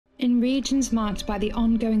In regions marked by the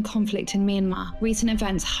ongoing conflict in Myanmar, recent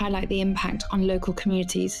events highlight the impact on local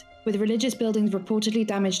communities, with religious buildings reportedly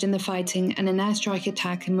damaged in the fighting and an airstrike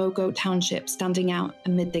attack in Mogot Township standing out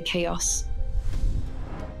amid the chaos.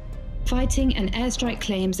 Fighting and airstrike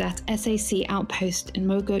claims at SAC outpost in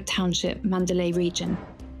Mogot Township, Mandalay region.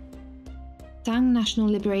 Tang National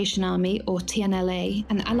Liberation Army, or TNLA,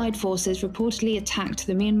 and allied forces reportedly attacked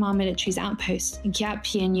the Myanmar military's outpost in Kiat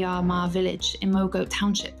Pien Yar Ma village in Mogot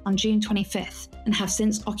Township on June 25th and have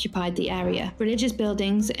since occupied the area. Religious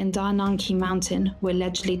buildings in Da Nang Ki Mountain were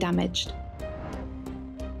allegedly damaged.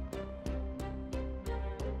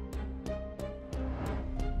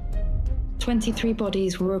 "23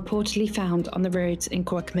 bodies were reportedly found on the roads in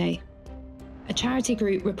Kwakmei. A charity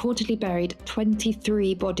group reportedly buried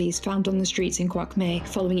 23 bodies found on the streets in Kwakmei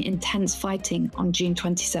following intense fighting on June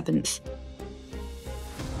 27th.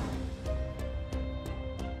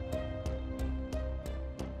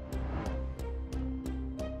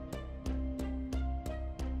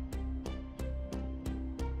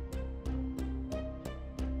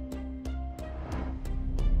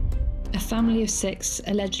 A family of 6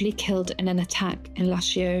 allegedly killed in an attack in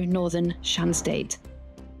Lashio, northern Shan State.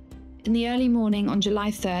 In the early morning on July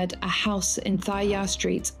 3rd, a house in Thaya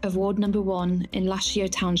Street of Ward No. 1 in Lashio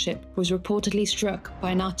Township was reportedly struck by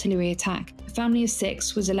an artillery attack. A family of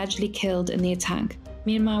 6 was allegedly killed in the attack.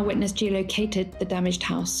 Myanmar Witness geolocated the damaged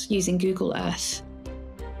house using Google Earth.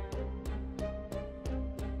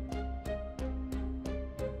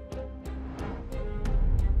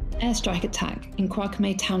 Airstrike attack in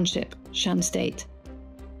Kwakmei Township, Shan State.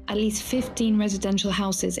 At least 15 residential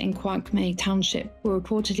houses in Kwakmei Township were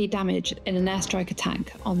reportedly damaged in an airstrike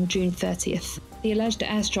attack on June 30th. The alleged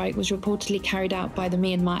airstrike was reportedly carried out by the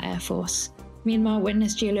Myanmar Air Force. Myanmar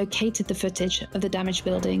Witness geolocated the footage of the damaged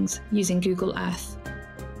buildings using Google Earth.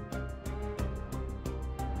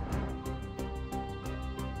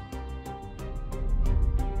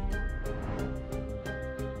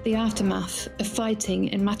 The aftermath of fighting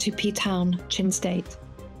in Matupi Town, Chin State.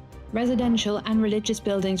 Residential and religious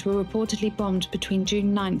buildings were reportedly bombed between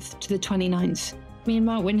June 9th to the 29th.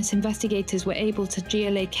 Myanmar Witness investigators were able to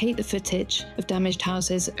geolocate the footage of damaged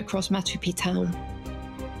houses across Matupi Town.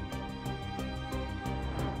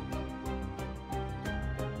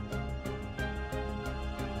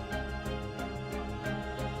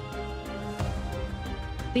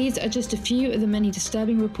 These are just a few of the many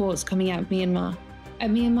disturbing reports coming out of Myanmar. At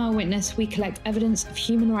Myanmar Witness, we collect evidence of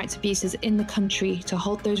human rights abuses in the country to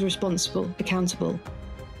hold those responsible accountable.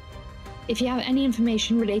 If you have any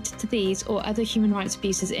information related to these or other human rights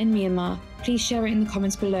abuses in Myanmar, please share it in the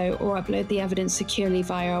comments below or upload the evidence securely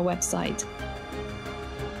via our website.